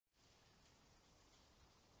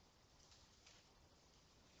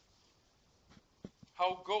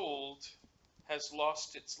How gold has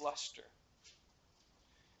lost its luster.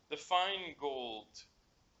 The fine gold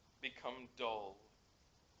become dull.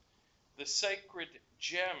 The sacred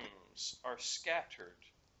gems are scattered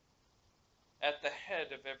at the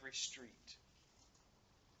head of every street.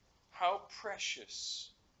 How precious,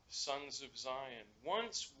 sons of Zion,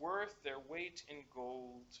 once worth their weight in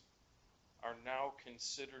gold, are now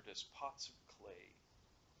considered as pots of clay,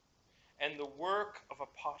 and the work of a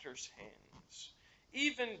potter's hands.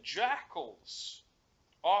 Even jackals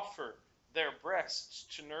offer their breasts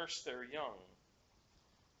to nurse their young.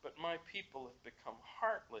 But my people have become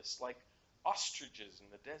heartless, like ostriches in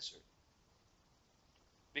the desert.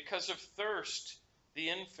 Because of thirst, the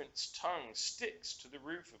infant's tongue sticks to the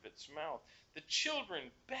roof of its mouth. The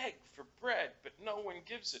children beg for bread, but no one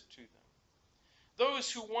gives it to them. Those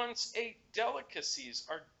who once ate delicacies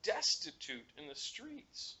are destitute in the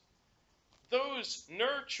streets. Those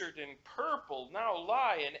nurtured in purple now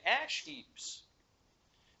lie in ash heaps.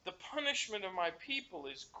 The punishment of my people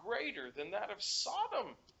is greater than that of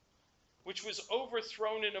Sodom, which was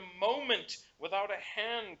overthrown in a moment without a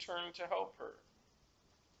hand turned to help her.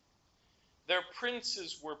 Their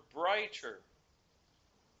princes were brighter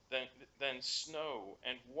than snow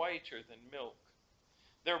and whiter than milk.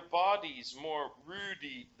 Their bodies more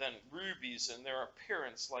ruddy than rubies, and their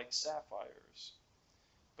appearance like sapphires.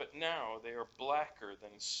 But now they are blacker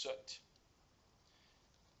than soot.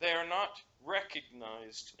 They are not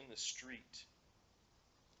recognized in the street.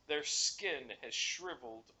 Their skin has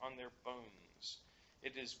shriveled on their bones.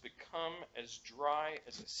 It has become as dry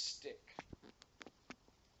as a stick.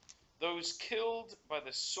 Those killed by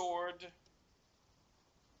the sword.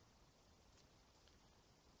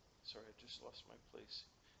 Sorry, I just lost my place.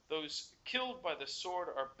 Those killed by the sword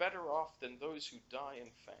are better off than those who die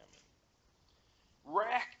in famine.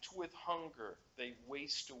 Racked with hunger, they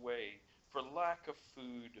waste away for lack of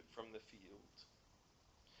food from the field.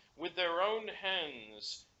 With their own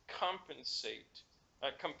hands, compassionate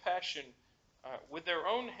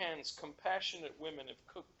women have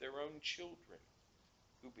cooked their own children,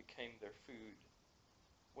 who became their food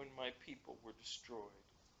when my people were destroyed.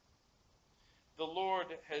 The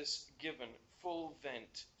Lord has given full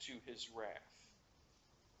vent to his wrath.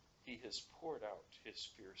 He has poured out his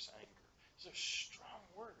fierce anger. These are strong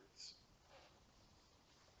words.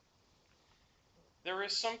 There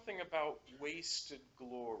is something about wasted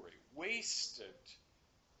glory, wasted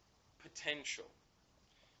potential.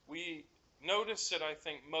 We notice it, I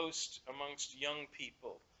think, most amongst young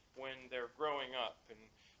people when they're growing up, and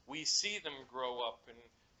we see them grow up, and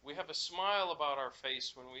we have a smile about our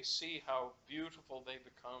face when we see how beautiful they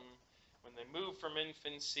become when they move from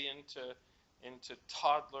infancy into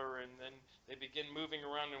toddler, and then they begin moving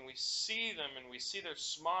around, and we see them, and we see their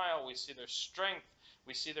smile, we see their strength,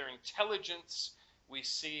 we see their intelligence, we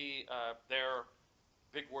see their,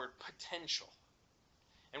 big word, potential.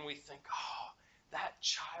 And we think, oh, that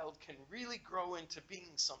child can really grow into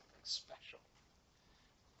being something special.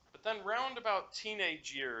 But then round about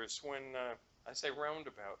teenage years, when, I say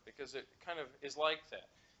roundabout because it kind of is like that.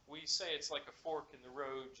 We say it's like a fork in the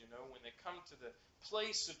road, you know, when they come to the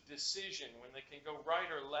place of decision, when they can go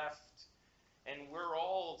right or left, and we're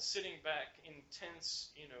all sitting back in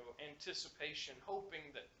tense, anticipation,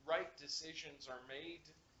 hoping that right decisions are made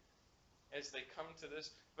as they come to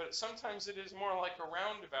this. But sometimes it is more like a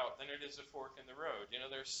roundabout than it is a fork in the road. You know,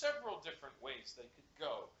 there are several different ways they could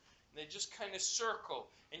go. And they just kind of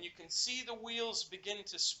circle, and you can see the wheels begin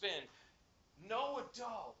to spin. No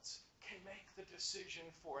adult can make the decision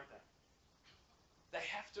for them. They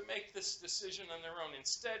have to make this decision on their own.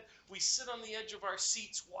 Instead, we sit on the edge of our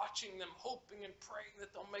seats watching them, hoping and praying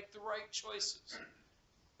that they'll make the right choices,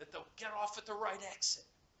 that they'll get off at the right exit,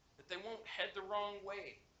 that they won't head the wrong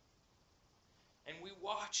way. And we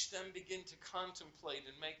watch them begin to contemplate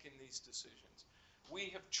in making these decisions.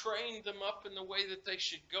 We have trained them up in the way that they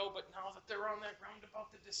should go, but now that they're on that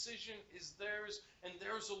roundabout, the decision is theirs and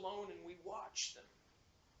theirs alone, and we watch them.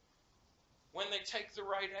 When they take the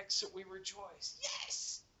right exit, we rejoice.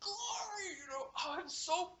 Yes! Glory! Oh, I'm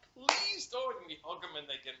so pleased. Oh, and we hug them and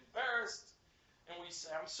they get embarrassed. And we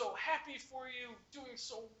say, I'm so happy for you, doing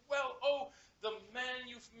so well. Oh, the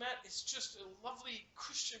man you've met is just a lovely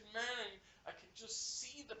Christian man, and I can just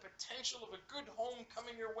see the potential of a good home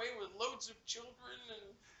coming your way with loads of children,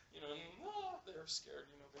 and, they're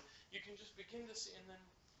scared, but you can just begin to see. And then,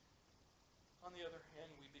 on the other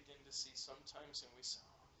hand, we begin to see sometimes, and we say,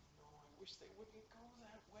 I wish they wouldn't go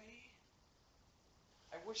that way.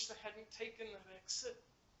 I wish they hadn't taken that exit.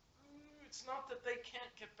 It's not that they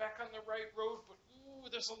can't get back on the right road, but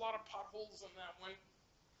there's a lot of potholes in that one.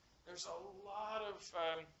 There's a lot of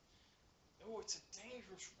Oh, it's a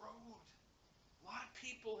dangerous road. A lot of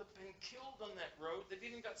people have been killed on that road. They've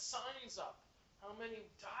even got signs up. How many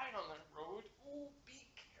died on that road? Oh, be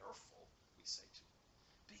careful, we say to them.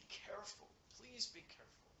 Be careful. Please be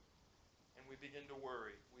careful. And we begin to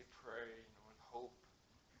worry. We pray, and hope.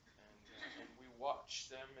 And we watch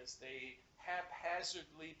them as they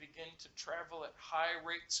haphazardly begin to travel at high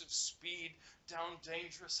rates of speed down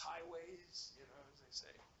dangerous highways, as they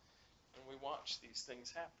say. And we watch these things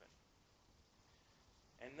happen.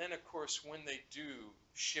 And then, of course, when they do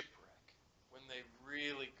shipwreck, when they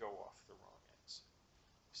really go off the wrong exit,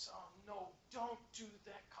 so no, don't do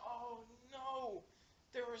that. Oh, no,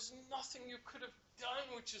 there is nothing you could have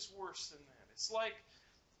done which is worse than that. It's like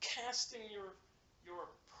casting your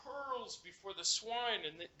pearls before the swine.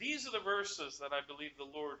 And these are the verses that I believe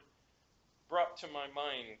the Lord brought to my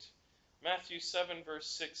mind. Matthew 7, verse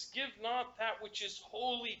 6, give not that which is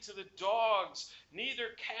holy to the dogs, neither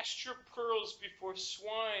cast your pearls before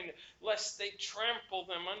swine, lest they trample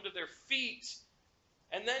them under their feet,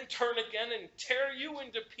 and then turn again and tear you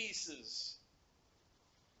into pieces.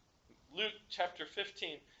 Luke chapter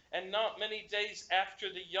 15, and not many days after,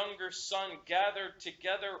 the younger son gathered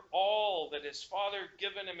together all that his father had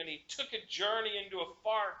given him, and he took a journey into a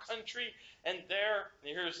far country, and there,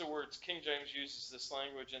 and here's the words, King James uses this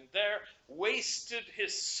language, and there wasted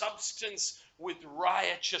his substance with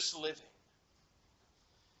riotous living.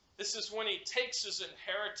 This is when he takes his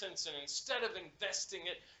inheritance, and instead of investing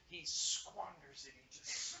it, he squanders it. He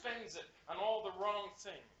just spends it on all the wrong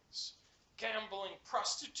things. Gambling,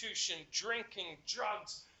 prostitution, drinking,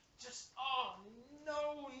 drugs. Just, oh,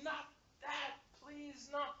 no, not that. Please,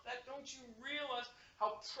 not that. Don't you realize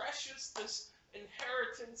how precious this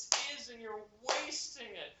inheritance is, and you're wasting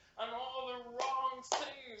it on all the wrong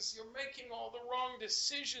things. You're making all the wrong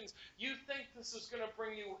decisions. You think this is going to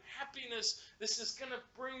bring you happiness. This is going to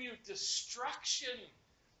bring you destruction.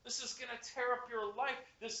 This is going to tear up your life.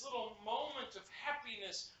 This little moment of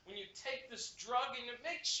happiness when you take this drug and it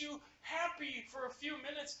makes you happy for a few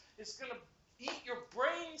minutes, it's going to eat your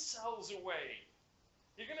brain cells away.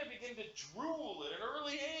 You're going to begin to drool at an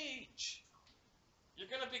early age. You're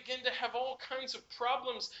going to begin to have all kinds of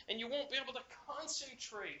problems, and you won't be able to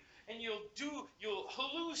concentrate, and you'll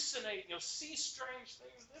hallucinate, and you'll see strange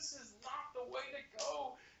things. This is not the way to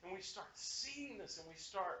go. And we start seeing this, and we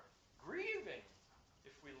start grieving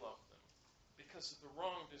if we love them because of the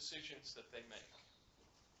wrong decisions that they make.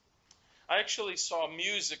 I actually saw a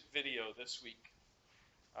music video this week.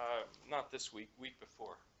 Not this week, week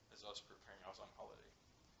before, as I was preparing. I was on holiday.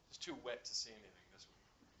 It was too wet to see anything this week.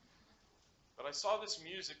 But I saw this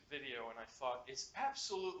music video and I thought, it's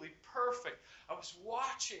absolutely perfect. I was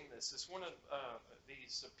watching this. It's one of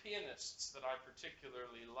these pianists that I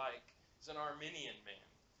particularly like. He's an Armenian man.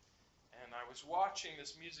 And I was watching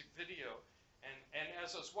this music video, and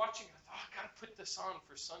as I was watching, I thought, I've got to put this on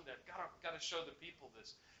for Sunday. I've got to show the people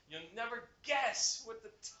this. You'll never guess what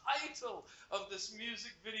the title of this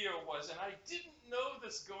music video was, and I didn't know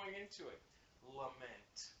this going into it.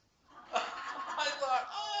 Lament. I thought,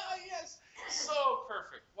 oh, yes, so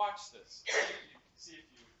perfect. Watch this. See if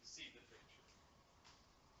you see the picture.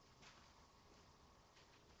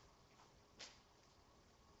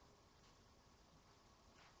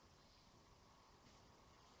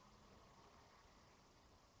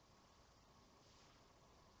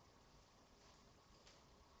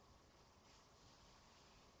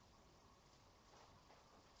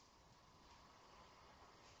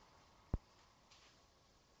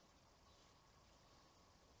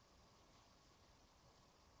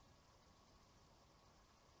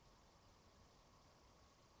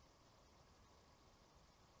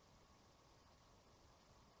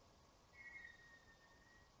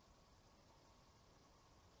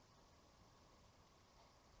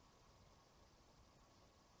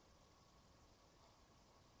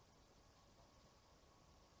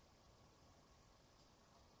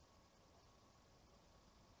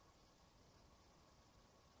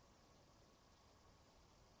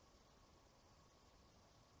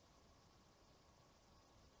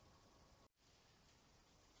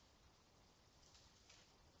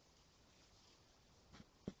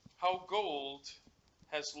 How gold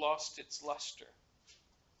has lost its luster.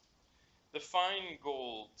 The fine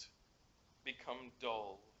gold become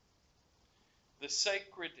dull. The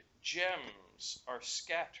sacred gems are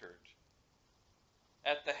scattered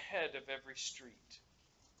at the head of every street.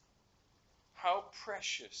 How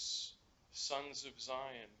precious, sons of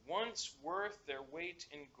Zion, once worth their weight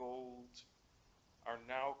in gold, are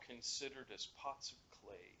now considered as pots of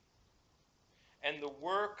clay, and the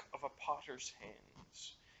work of a potter's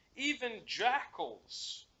hands. Even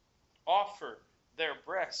jackals offer their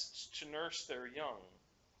breasts to nurse their young.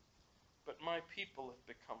 But my people have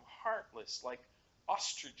become heartless, like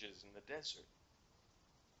ostriches in the desert.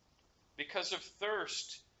 Because of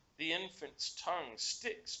thirst, the infant's tongue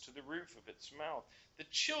sticks to the roof of its mouth. The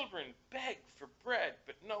children beg for bread,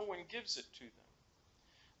 but no one gives it to them.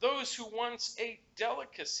 Those who once ate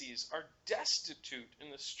delicacies are destitute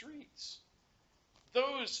in the streets.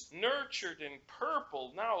 Those nurtured in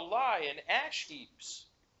purple now lie in ash heaps.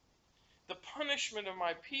 The punishment of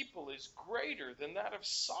my people is greater than that of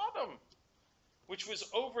Sodom, which was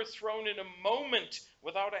overthrown in a moment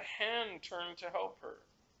without a hand turned to help her.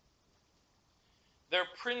 Their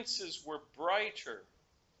princes were brighter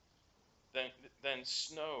than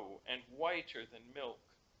snow and whiter than milk.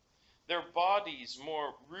 Their bodies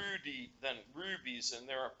more ruddy than rubies, and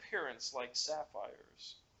their appearance like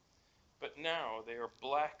sapphires. But now they are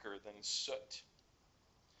blacker than soot.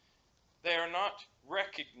 They are not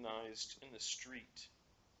recognized in the street.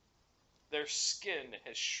 Their skin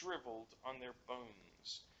has shriveled on their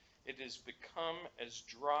bones. It has become as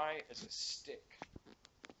dry as a stick.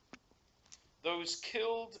 Those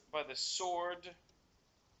killed by the sword.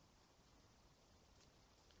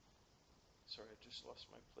 Sorry, I just lost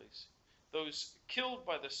my place. Those killed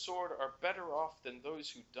by the sword are better off than those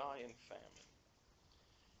who die in famine.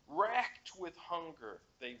 Racked with hunger,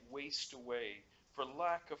 they waste away for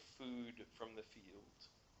lack of food from the field.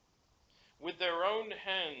 With their own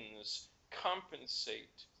hands,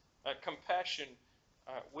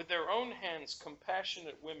 with their own hands,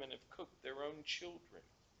 compassionate women have cooked their own children,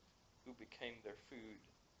 who became their food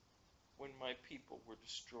when my people were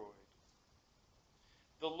destroyed.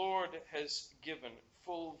 The Lord has given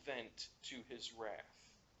full vent to his wrath.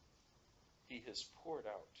 He has poured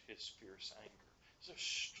out his fierce anger. These are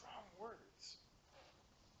strong words.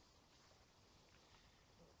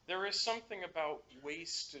 There is something about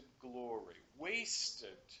wasted glory, wasted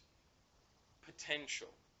potential.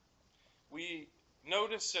 We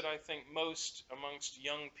notice it, I think, most amongst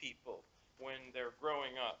young people when they're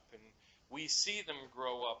growing up, and we see them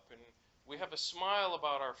grow up, and we have a smile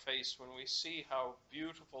about our face when we see how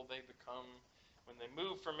beautiful they become, when they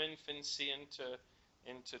move from infancy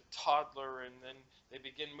into toddler, and then they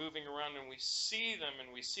begin moving around, and we see them,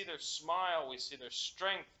 and we see their smile, we see their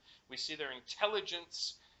strength, we see their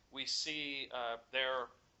intelligence, we see their,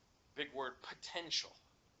 big word, potential.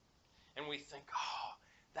 And we think, oh,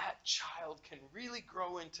 that child can really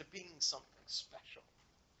grow into being something special.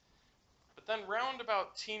 But then round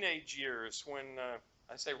about teenage years, when,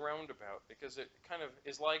 I say roundabout because it kind of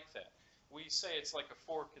is like that. We say it's like a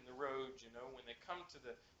fork in the road, you know, when they come to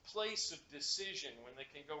the place of decision, when they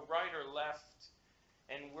can go right or left,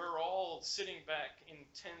 and we're all sitting back in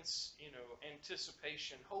tense,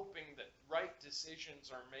 anticipation, hoping that right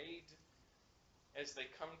decisions are made as they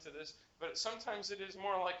come to this. But sometimes it is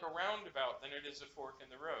more like a roundabout than it is a fork in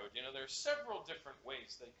the road. You know, there's several different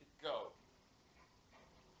ways they could go.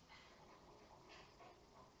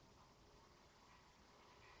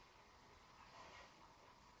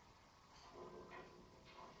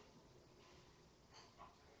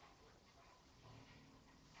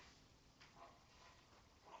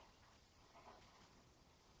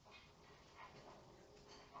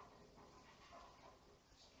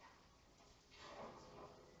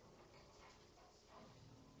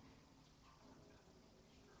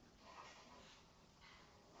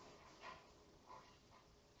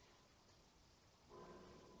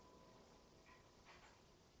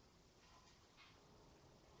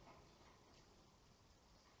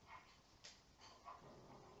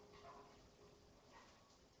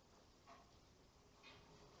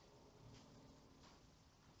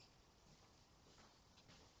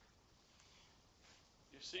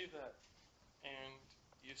 You see that, and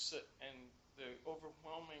you sit, and the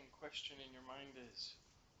overwhelming question in your mind is,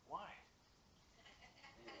 why?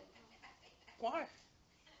 Why?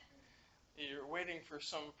 You're waiting for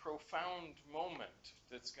some profound moment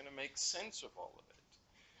that's going to make sense of all of it.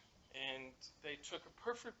 And they took a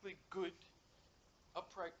perfectly good,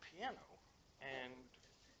 upright piano and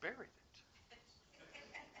buried it.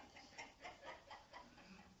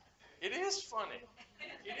 It is funny.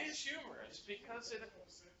 It is humorous because it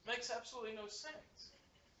makes absolutely no sense.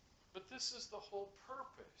 But this is the whole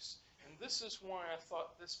purpose. And this is why I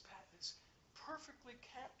thought this perfectly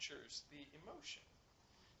captures the emotion.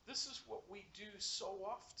 This is what we do so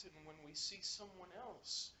often when we see someone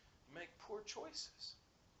else make poor choices.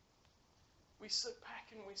 We sit back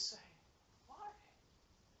and we say, why?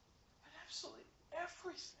 Had absolutely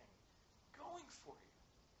everything going for you.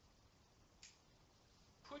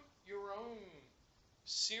 Put your own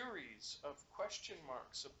series of question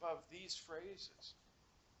marks above these phrases.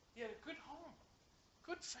 He had a good home.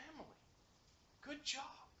 Good family. Good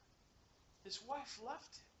job. His wife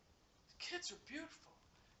loved him. His kids are beautiful.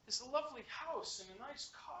 His lovely house and a nice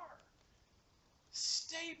car.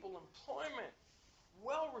 Stable employment.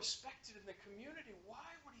 Well respected in the community. Why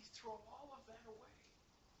would he throw all of that away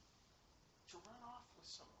to run off with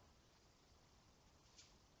someone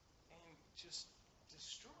and just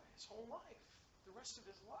destroy his whole life, the rest of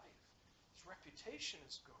his life? His reputation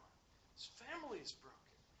is gone. His family is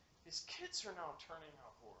broken. His kids are now turning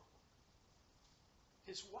out horrible.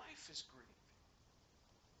 His wife is grieving.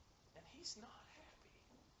 And he's not happy.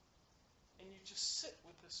 And you just sit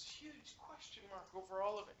with this huge question mark over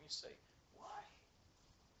all of it and you say, why?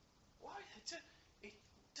 Why? It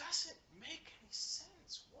doesn't make any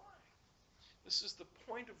sense. Why? This is the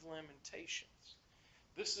point of Lamentations.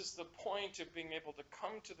 This is the point of being able to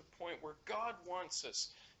come to the point where God wants us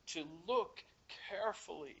to look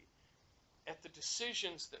carefully at the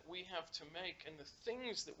decisions that we have to make and the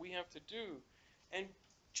things that we have to do, and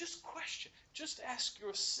just question, just ask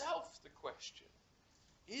yourself the question,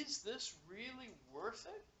 is this really worth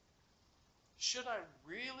it? Should I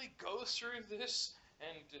really go through this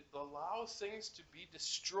and allow things to be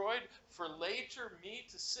destroyed for later me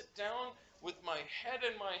to sit down with my head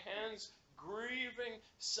in my hands, grieving,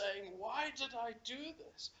 saying, why did I do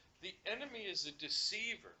this? The enemy is a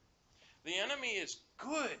deceiver. The enemy is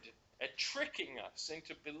good at tricking us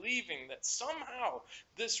into believing that somehow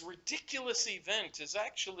this ridiculous event is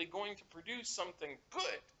actually going to produce something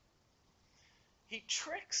good. He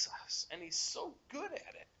tricks us, and he's so good at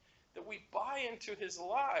it that we buy into his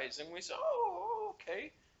lies, and we say, oh,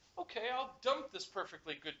 okay, I'll dump this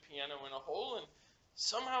perfectly good piano in a hole, and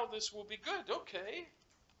somehow this will be good, okay.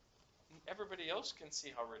 And everybody else can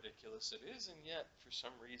see how ridiculous it is, and yet, for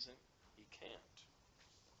some reason, he can't.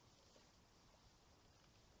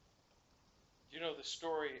 You know the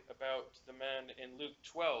story about the man in Luke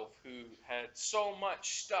 12 who had so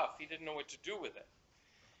much stuff he didn't know what to do with it.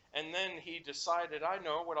 And then he decided, I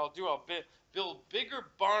know what I'll do. I'll build bigger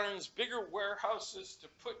barns, bigger warehouses to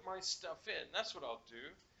put my stuff in. That's what I'll do.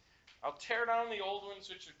 I'll tear down the old ones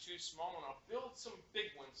which are too small, and I'll build some big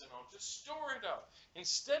ones, and I'll just store it up.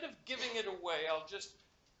 Instead of giving it away, I'll just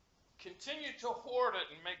continue to hoard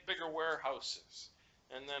it and make bigger warehouses.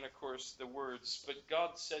 And then, of course, the words, but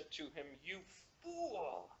God said to him, you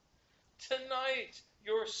fool, tonight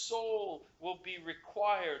your soul will be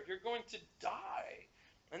required. You're going to die.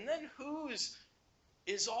 And then whose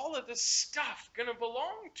is all of this stuff going to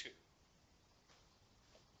belong to?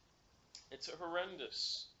 It's a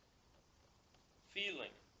horrendous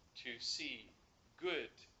feeling to see good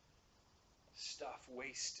stuff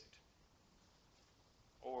wasted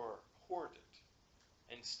or hoarded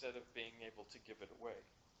instead of being able to give it away.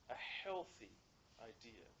 A healthy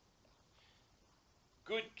idea.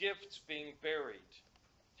 Good gifts being buried.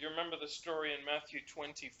 Do you remember the story in Matthew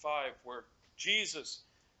 25 where Jesus,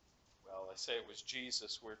 well, I say it was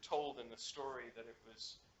Jesus, we're told in the story that it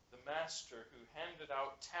was the master who handed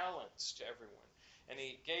out talents to everyone. And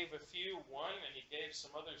he gave a few 1, and he gave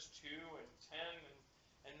some others 2 and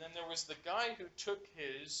 10. And then there was the guy who took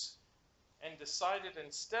his and decided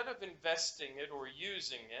instead of investing it or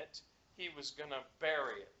using it, he was going to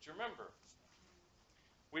bury it. Do you remember?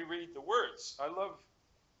 We read the words. I love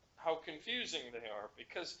how confusing they are,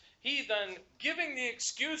 because he then, giving the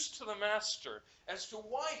excuse to the master as to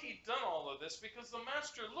why he'd done all of this, because the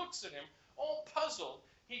master looks at him all puzzled,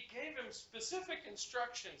 he gave him specific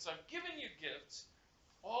instructions. I've given you gifts.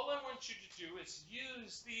 All I want you to do is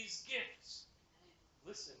use these gifts.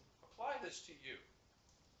 Listen, apply this to you.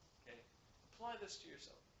 Okay? Apply this to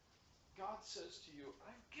yourself. God says to you,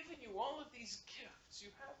 I've given you all of these gifts.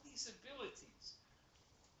 You have these abilities.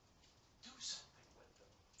 Do something with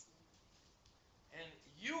them. And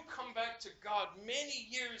you come back to God many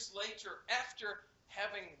years later after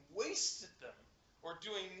having wasted them or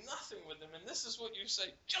doing nothing with them. And this is what you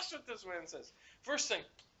say, just what this man says. First thing,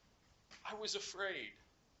 I was afraid.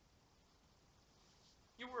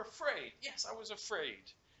 You were afraid. Yes, I was afraid.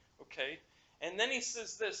 Okay? And then he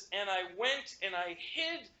says this, and I went and I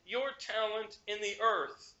hid your talent in the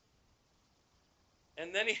earth.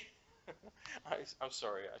 And then he, I'm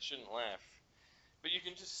sorry, I shouldn't laugh. But you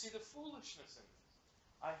can just see the foolishness in it.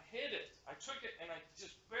 I hid it. I took it and I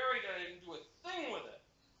just buried it. I didn't do a thing with it.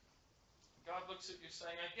 God looks at you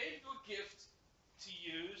saying, I gave you a gift to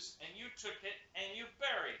use, and you took it and you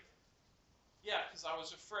buried it. Yeah, because I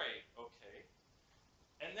was afraid. Okay.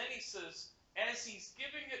 And then he says, as he's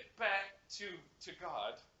giving it back to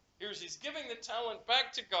God, he's giving the talent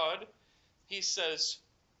back to God, he says,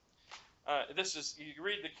 you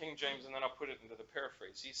read the King James and then I'll put it into the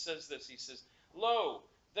paraphrase. He says this, he says, lo,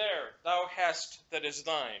 There, thou hast that is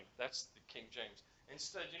thine. That's the King James.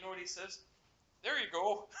 Instead, you know what he says? There you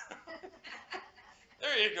go.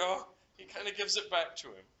 There you go. He kind of gives it back to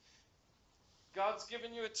him. God's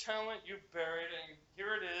given you a talent, you've buried it, and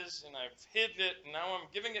here it is, and I've hid it, and now I'm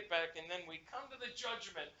giving it back. And then we come to the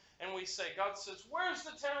judgment, and we say, God says, where's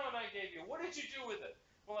the talent I gave you? What did you do with it?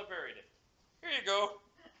 Well, I buried it. Here you go.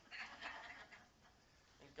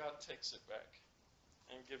 And God takes it back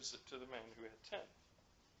and gives it to the man who had 10.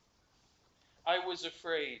 I was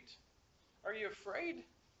afraid. Are you afraid?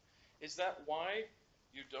 Is that why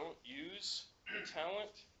you don't use the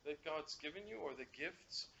talent that God's given you, or the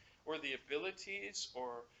gifts, or the abilities,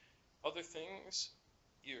 or other things?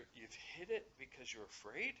 You've hid it because you're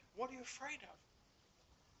afraid? What are you afraid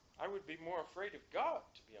of? I would be more afraid of God,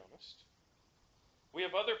 to be honest. We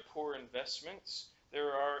have other poor investments.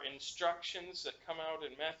 There are instructions that come out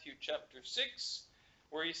in Matthew chapter 6,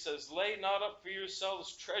 where he says, lay not up for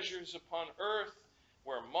yourselves treasures upon earth,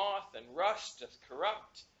 where moth and rust doth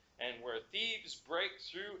corrupt, and where thieves break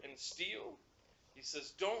through and steal. He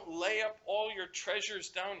says, don't lay up all your treasures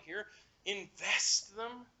down here. Invest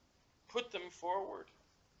them. Put them forward.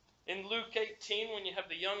 In Luke 18, when you have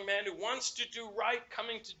the young man who wants to do right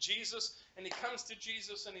coming to Jesus, and he comes to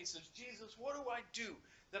Jesus and he says, Jesus, what do I do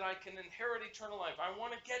that I can inherit eternal life? I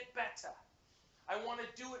want to get better. I want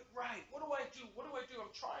to do it right. What do I do? What do I do?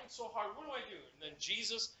 I'm trying so hard. What do I do? And then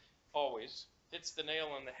Jesus always hits the nail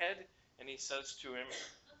on the head, and he says to him,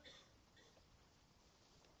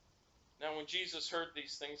 now when Jesus heard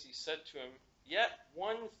these things, he said to him, yet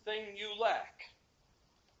one thing you lack.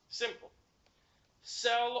 Simple.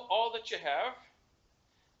 Sell all that you have,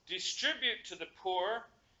 distribute to the poor,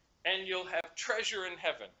 and you'll have treasure in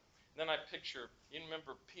heaven. Then I picture, you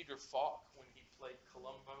remember Peter Falk when he played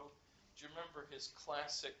Columbo? Do you remember his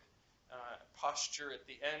classic posture at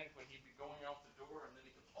the end when he'd be going out the door and then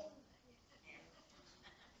he goes, oh.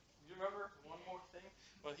 You remember? One more thing?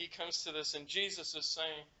 Well, he comes to this and Jesus is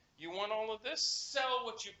saying, you want all of this? Sell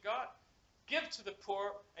what you've got, give to the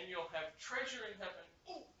poor, and you'll have treasure in heaven.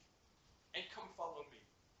 Oh, and come follow me.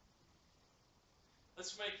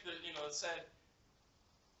 Let's make the, it said,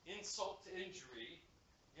 insult to injury.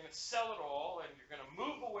 You're going to sell it all, and you're going to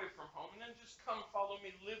move away from home, and then just come follow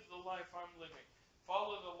me, live the life I'm living.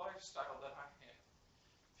 Follow the lifestyle that I have.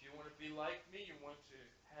 If you want to be like me, you want to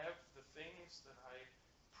have the things that I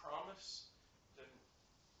promise, then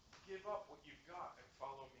give up what you've got and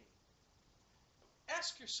follow me.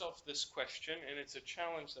 Ask yourself this question, and it's a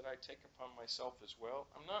challenge that I take upon myself as well.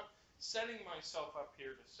 I'm not setting myself up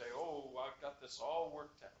here to say, oh, I've got this all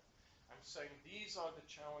worked out. I'm saying these are the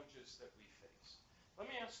challenges that we face. Let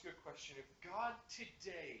me ask you a question. If God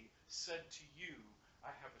today said to you, I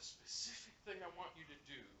have a specific thing I want you to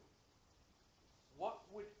do, what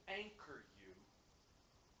would anchor you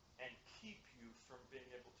and keep you from being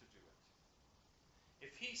able to do it?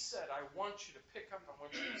 If he said, I want you to pick up, I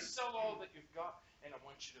want you to sell all that you've got, and I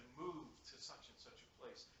want you to move to such and such a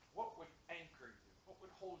place, what would anchor you? What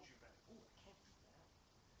would hold you back? Oh, I can't do that.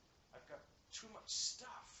 I've got too much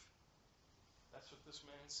stuff. That's what this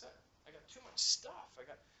man said. I got too much stuff.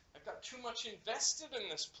 I've got too much invested in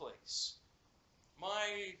this place.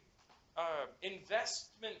 My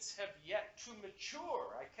investments have yet to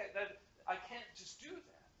mature. I can't just do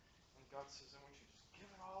that. And God says, I want you to just give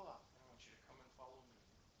it all up. And I want you to come and follow me.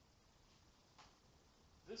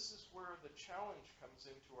 This is where the challenge comes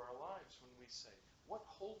into our lives when we say, what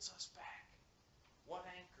holds us back? What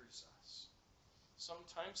anchors us?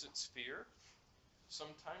 Sometimes it's fear.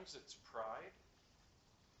 Sometimes it's pride.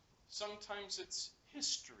 Sometimes it's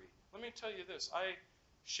history. Let me tell you this. I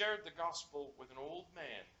shared the gospel with an old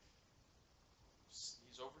man.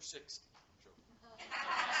 He's over 60. I'm joking.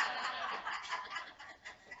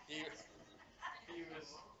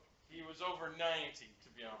 He was over 90, to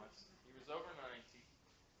be honest. He was over 90.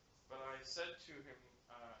 But I said to him,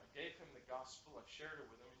 I gave him the gospel, I shared it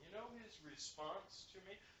with him, and you know his response to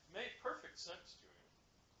me made perfect sense to him.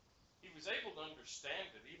 He was able to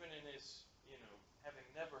understand it, even in his, having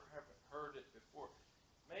never heard it before.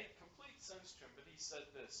 Made complete sense to him, but he said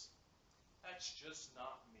this, that's just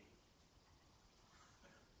not me.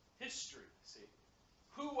 History, see.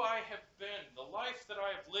 Who I have been, the life that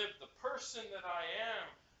I have lived, the person that I am,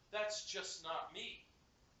 that's just not me.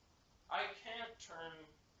 I can't turn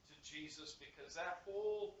to Jesus because that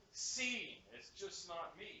whole scene is just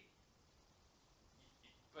not me.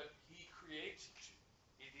 But he created you.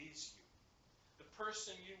 It is you. The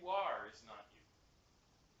person you are is not you.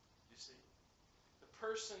 You see? The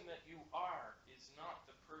person that you are is not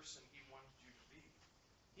the person he wanted you to be.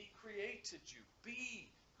 He created you.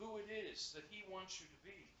 Be who it is that he wants you to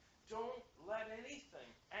be. Don't let anything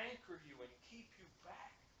anchor you and keep you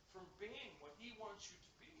back from being what He wants you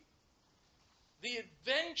to be. The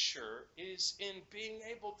adventure is in being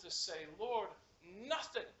able to say, Lord,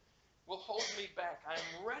 nothing will hold me back.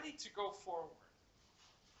 I'm ready to go forward.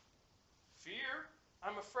 Fear,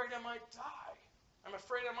 I'm afraid I might die. I'm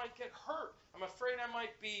afraid I might get hurt. I'm afraid I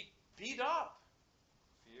might be beat up.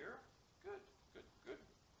 Fear,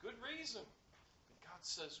 good reason. But God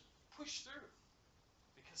says, push through.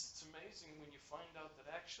 Because it's amazing when you find out that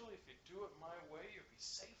actually if you do it my way, you'll be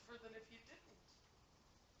safer than if you didn't.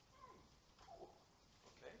 Cool.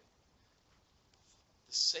 Okay?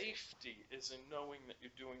 The safety is in knowing that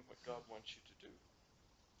you're doing what God wants you to do.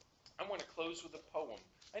 I want to close with a poem.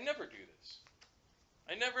 I never do this.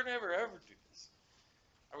 I never, ever do this.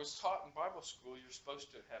 I was taught in Bible school you're supposed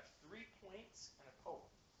to have 3 points and a poem.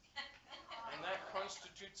 And that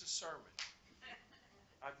constitutes a sermon.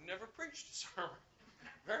 I've never preached a sermon.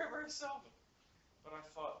 Very, very seldom. But I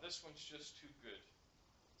thought this one's just too good.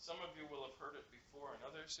 Some of you will have heard it before, and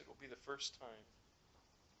others it will be the first time.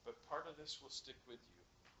 But part of this will stick with you.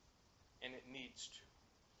 And it needs to.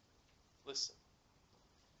 Listen.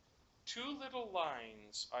 2 little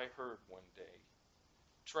lines I heard one day,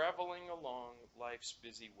 traveling along life's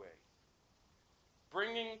busy way,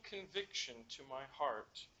 bringing conviction to my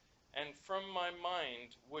heart, and from my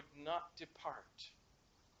mind would not depart.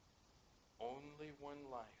 Only one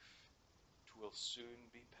life, 'twill soon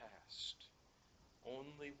be past.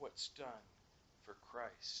 Only what's done for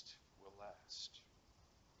Christ will last.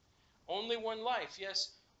 Only one life,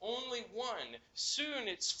 yes, only one. Soon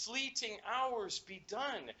its fleeting hours be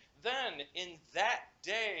done. Then in that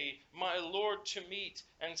day my Lord to meet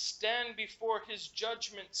and stand before His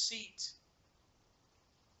judgment seat.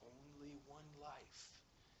 Only one life,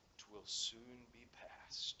 'twill soon be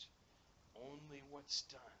past. Only what's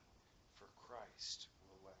done for Christ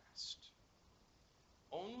will last.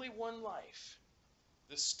 Only one life.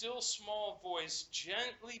 The still small voice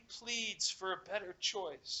gently pleads for a better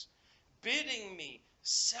choice, bidding me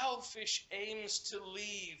selfish aims to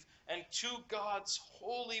leave and to God's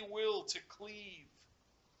holy will to cleave.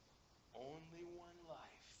 Only one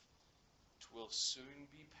life, 'twill soon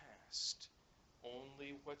be past.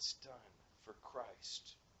 Only what's done for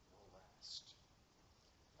Christ will last.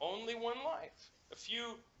 Only one life, a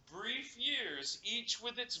few brief years, each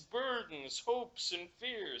with its burdens, hopes, and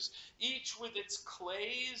fears, each with its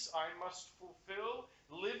clays I must fulfill,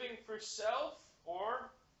 living for self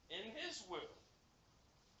or in His will.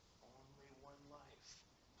 Only one life,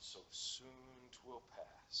 so soon 'twill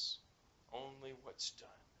pass. Only what's done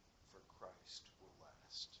for Christ will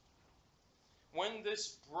last. When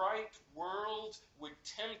this bright world would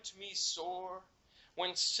tempt me sore,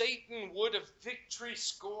 when Satan would of victory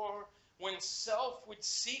score, when self would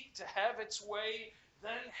seek to have its way,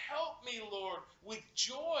 then help me, Lord, with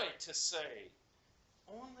joy to say,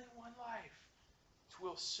 only one life,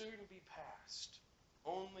 'twill soon be past.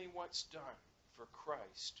 Only what's done for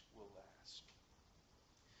Christ will last.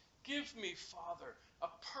 Give me, Father, a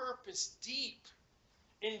purpose deep,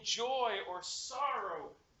 in joy or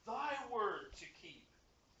sorrow, Thy word to keep.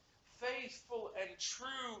 Faithful and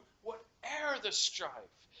true, whate'er the strife,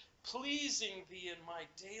 pleasing Thee in my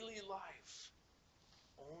daily life.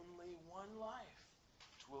 Only one life,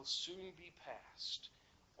 'twill soon be past.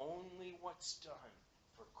 Only what's done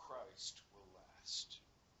for Christ will last.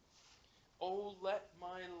 Oh, let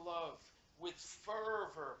my love with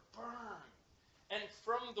fervor burn, and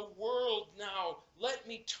from the world now let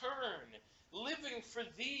me turn, living for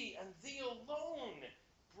Thee and Thee alone,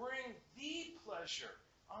 bring Thee pleasure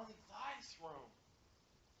on Thy throne.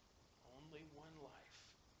 Only one life,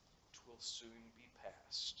 'twill soon be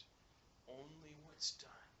past. Only what's done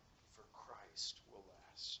for Christ will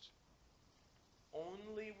last.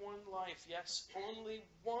 Only one life, yes, only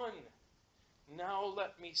one. Now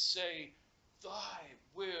let me say, Thy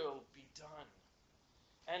will be done.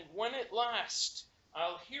 And when at last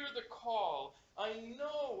I'll hear the call, I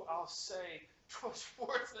know I'll say, 'twas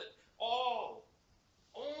worth it all.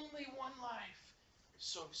 Only one life,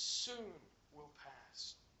 so soon will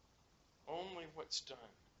pass. Only what's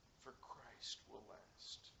done for Christ will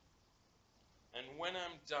last. And when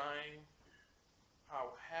I'm dying,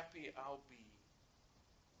 how happy I'll be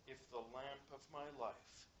if the lamp of my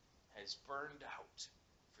life has burned out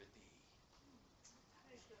for Thee.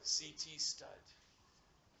 C.T. Studd.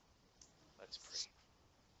 Let's pray.